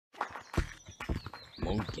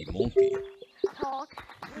Monkey, monkey. Talk.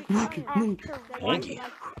 Monkey, monkey, monkey.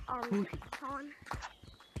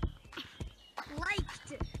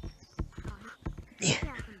 Liked. Yeah.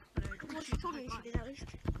 Well, she told me she did at least.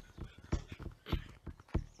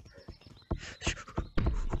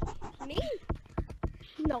 Me?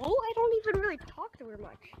 No, I don't even really talk to her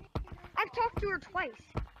much. I've talked to her twice.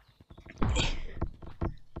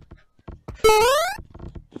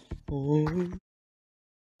 Oh.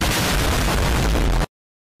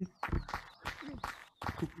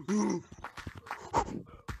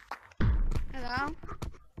 Hello?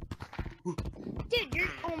 Dude,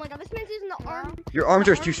 oh my god, this man's using the arm. Your arms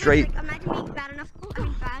are too straight. Like, imagine being bad enough,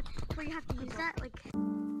 bad, where you have to use that, like.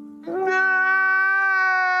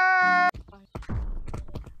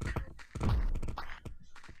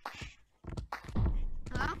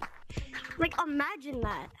 Hello? Like, imagine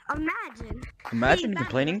that. Imagine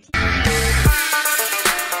complaining. Is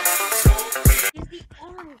the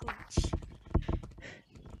arm glitch.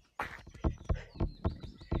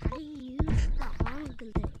 How do you use the arm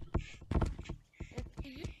glitch?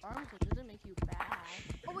 Arm glitch doesn't make you bad.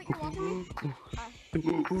 Oh wait, you're watching me?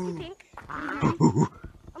 You think? I'm gonna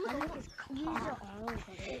look at use your arm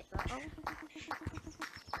glitch.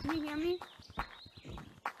 Can you hear me?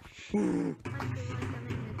 Can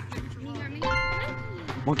you hear me?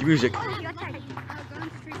 Monkey music. Oh, you got tagged. Go on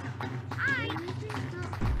the street. Hi.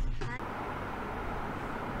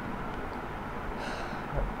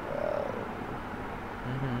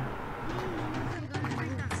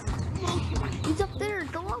 He's up there.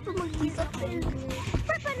 Go over, monkey. He's up there.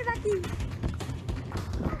 Right behind back you.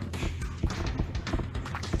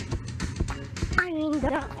 I mean,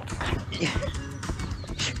 Kevin,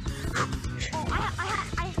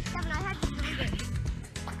 I had to delete it.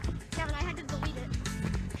 Kevin, I had to delete it.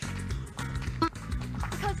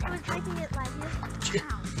 Because it was making it laggy. You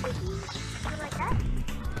like that?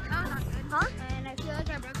 Oh, not good. Huh? And I feel like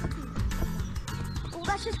I broke the piece. Well,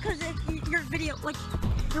 that's just because your video, like,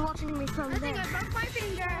 you're watching me from there. I think I broke my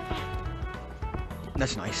finger.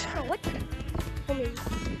 That's nice. Oh, what? Hold me.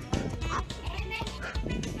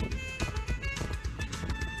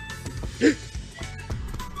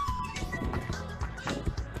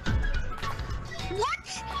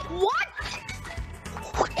 What?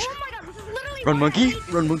 Oh my god, this is literally Run, monkey.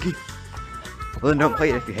 Run, monkey. Well, then don't play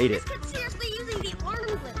it if you hate it. This kid's seriously using the arm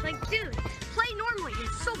glitch. Like, dude, play normally.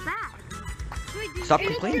 It's so bad. Dude, Stop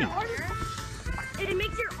complaining. It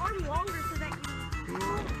makes your arm longer so that you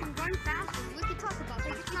can run faster. We can talk about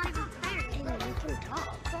it. It's not even fair. You can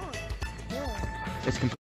talk. Yeah. It's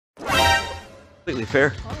completely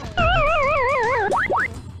fair.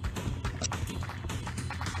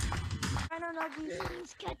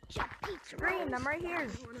 Ketchup pizza. Green, I'm right here.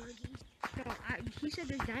 No, he said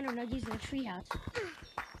there's dino nuggies in the treehouse.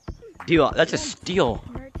 Deal. That's a steal.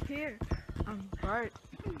 I'm right here. I'm right.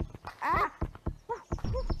 Ah!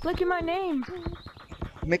 Look at my name.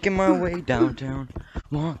 Making my way downtown,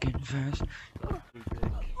 walking fast.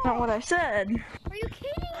 Not what I said. Are you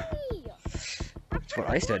kidding me? That's what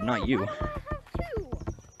I said, not you. Why do I have two?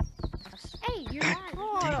 Hey, you're right.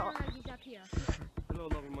 Oh. Up here.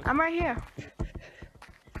 I'm right here.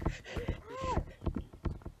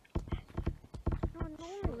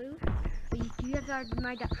 You have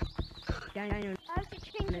my dino. I have to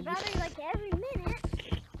change the battery like every minute.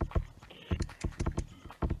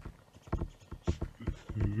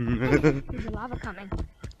 There's lava coming.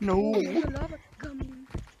 No. There's lava coming.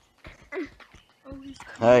 Oh, he's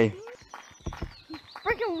coming. Hey.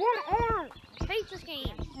 Freaking one arm. Hate this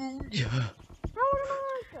game. Yeah. How would I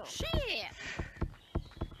like it? Shit.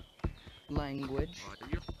 Language.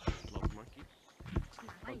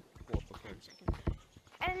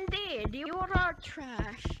 Indeed, you are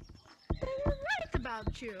trash. They're right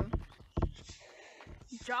about you.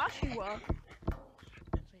 Joshua.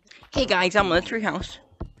 Hey guys, I'm in the treehouse.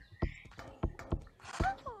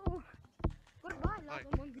 Oh. Goodbye, lava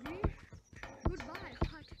monkey. Goodbye,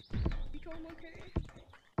 hot. Become okay.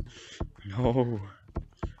 No.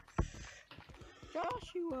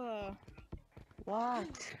 Joshua.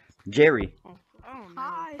 What? Jerry. Oh, no.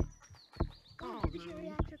 Hi. Oh, the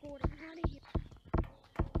geriatric order. Out of here.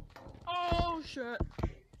 Oh, shit.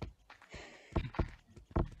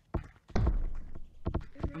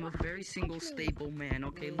 I'm a very single, stable man,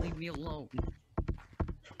 okay? Leave me alone.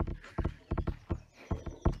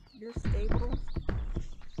 You're stable?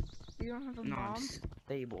 You don't have a No, mom? I'm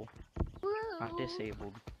stable, not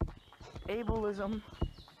disabled. Ableism.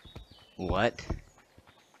 What?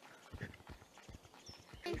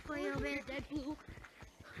 Wait for you a bit. You're dead blue.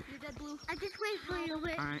 You're dead blue. I just wait for you a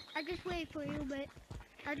bit. Alright. I just wait for you a bit.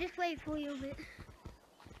 I just wait for you a bit.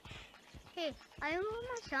 Okay, I don't know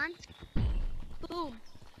my son. Boom.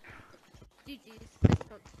 GG's. I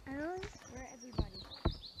don't know. Where everybody?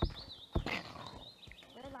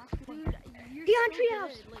 Where last one? Dude, you're He on so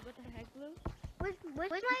treehouse. good. Like, what the heck, Blue? Where's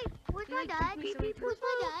my dad? Where's my dad? Where's my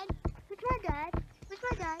dad? Where's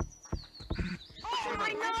my dad? Oh my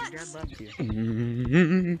Your nuts! dad left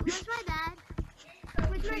you. Where's my dad?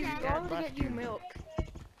 Where's my dad? Go to get you milk.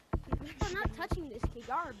 I'm not touching this kid.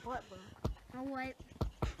 Y'all are butt, bro. Oh what?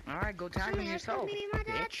 Alright, go tag him yourself, Be my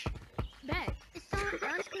dad. bitch. Bet. Is someone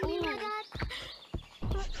else gonna be my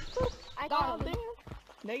dad? I got him.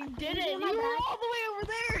 No, you did Be it. my You were dad. all the way over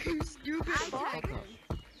there. You stupid I fuck. tagged him.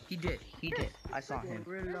 He did. I saw him.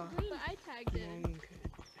 But I tagged him.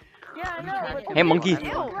 Yeah, I know. tagged But Hey, monkey. Ew,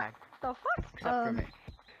 what the fuck? Except for me.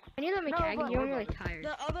 Can you let me No, tag but- you? I'm really tired.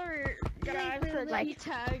 The other guy said Like, he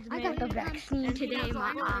tagged I me. got the vaccine today,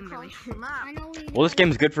 my arm really I know we. Well, this game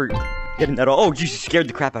is good for getting that. Oh, you scared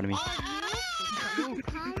the crap out of me.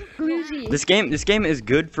 Gloozzy. This game is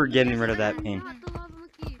good for getting rid of that pain. Not the lava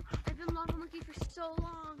monkey. I've been lava monkey for so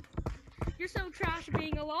long. You're so trash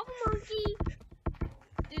being a lava monkey.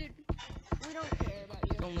 Dude, we don't care about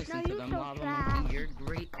you. Don't listen No, to you them, so lava trash. monkey. You're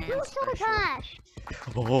great and You so special. trash.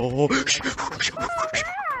 Oh,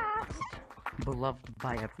 Beloved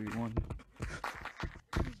by everyone.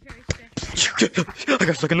 He's very special. I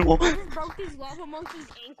got stuck in the wall. I just broke this lava monkey's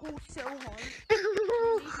ankle so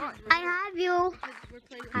hard. I have you. We're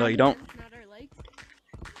playing No, you don't. Not our legs.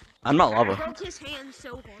 I'm not I lava. broke his hand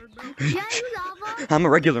so hard, bro. Yeah, you lava. I'm a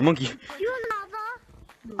regular monkey. You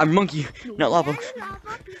lava. I'm a monkey, not lava. Yeah, you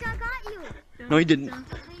lava. Because I got you. No, you didn't.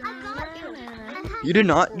 I got you. You did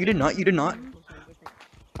not. You did not. You did not.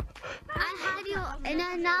 I had you, and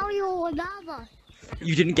then now you're lava.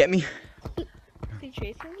 You didn't get me. Is he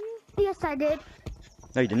chasing you? Yes, I did.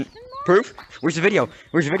 No, you didn't. Proof? Where's the video?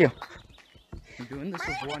 Where's the video? I'm doing this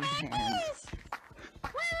with one hand.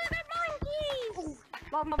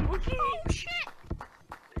 Lava monkey. Oh, shit.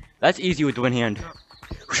 That's easy with one hand.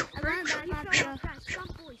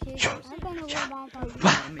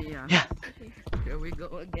 Yeah. Here we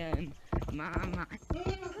go again. Mama.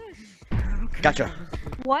 Gotcha.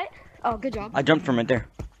 What? Oh, good job. I jumped from it there.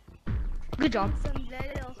 Good job.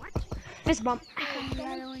 Fist bump.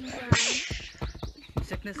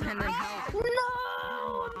 Sickness and health.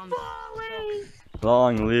 No! Falling!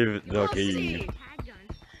 Long live the king.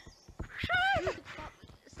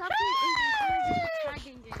 Stop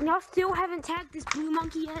tagging. Y'all still haven't tagged this blue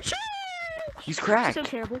monkey yet? He's cracked. So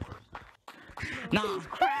terrible. Nah.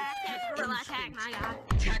 GorillaTag, my guy.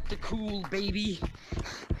 Tactical, baby.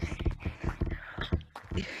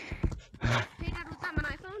 Hey, Dad, was that my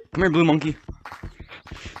iPhone? Come here, blue monkey.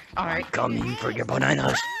 Alright. Coming for your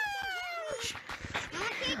bananas.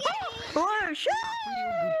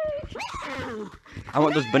 I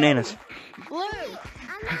want those bananas.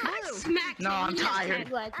 I smacked No, him I'm in his tired.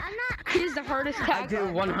 head, like, I'm not. he's the hardest I tag. do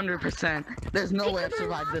 100%. There's no way I've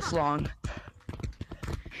survived this long.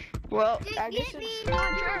 Well, I Get guess me. it's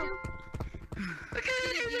not true.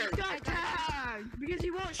 Because got tagged. Because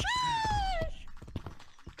he won't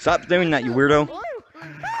Stop doing that, you weirdo.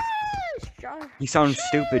 Josh. You sound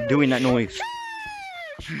stupid doing that noise.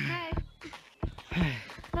 Hey.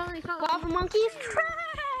 Lava monkey is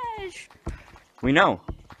trash! We know.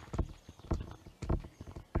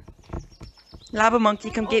 Lava monkey,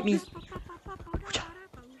 come get me.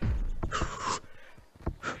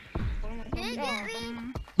 Get me.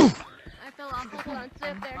 I fell off. Hold on, sit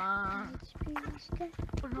up there.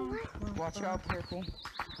 Watch out, purple.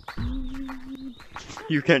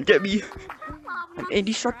 You can't get me. I'm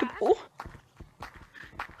indestructible.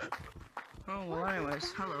 Oh, well,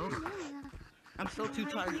 anyways, hello. I'm still too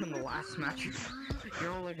tired from the last match.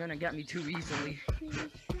 You're only gonna get me too easily.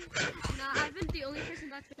 Nah, I've been the only person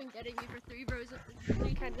that's been getting me for 3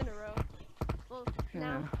 times in a row. Well, no,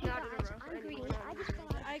 not in a row. Anymore, not in a row.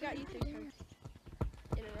 I got you 3 times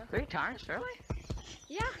in a row. 3 times, really?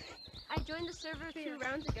 Yeah, I joined the server 2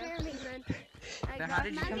 rounds ago, and then I Then got how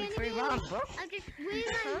did you give me 3 rounds, bro? I just went in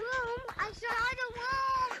my room. I said I don't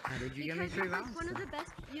know. How did you give me because 3 you're like rounds? one of the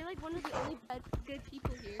best. You're like one of the only good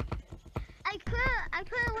people here. I could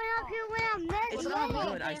went up here when I'm mad. It's not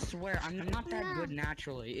good, I swear. I'm not that good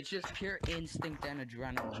naturally. It's just pure instinct and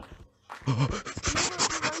adrenaline. You run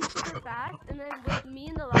super fast, and then with me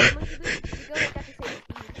and the lava monkey boost, we go like at the same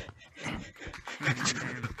speed.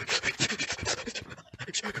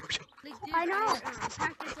 Like, dude, I know.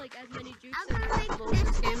 Practice like as many jukes I'm as gonna make possible in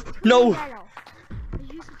this game. No. yellow.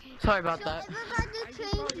 Sorry about So that.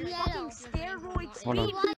 everybody change yellow. Steroid Hold on.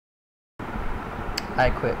 speed. I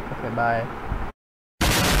quit. Okay, bye.